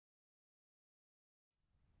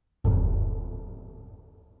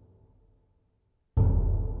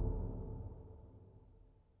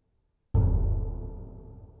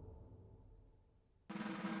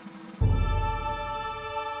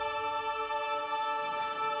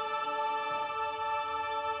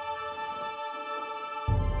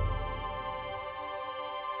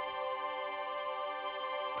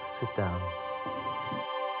sit down.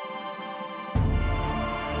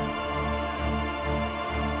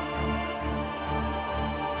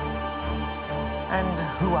 And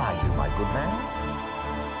who are you, my good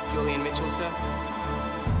man? Julian Mitchell, sir.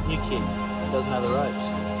 New kid, doesn't know the ropes.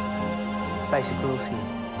 Basic rules here.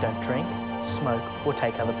 Don't drink, smoke, or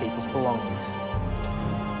take other people's belongings.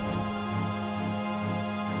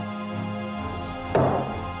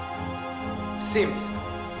 Sims.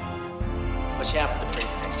 Watch out for the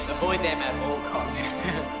prefects. Avoid them at all costs.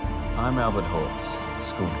 I'm Albert Hawkes,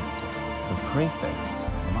 school captain. The prefects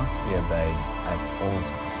must be obeyed at all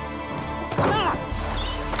times.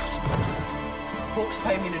 Hawks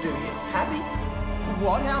pay me to do his. Happy?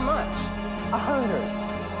 What? How much?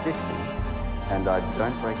 150. And I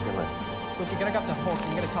don't break your legs. Look, you're gonna go up to Hawks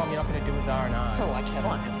and you're gonna tell him you're not gonna do his R&Rs. Oh, I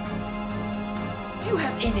cannot. Do you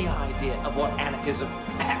have any idea of what anarchism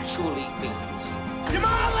actually means? You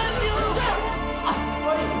might let yourself!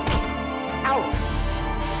 Out!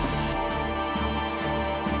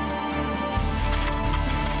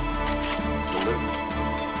 Salute.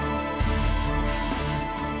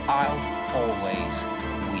 I'll always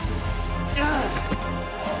win.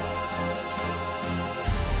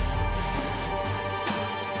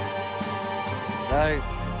 So,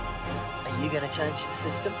 are you going to change the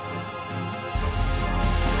system?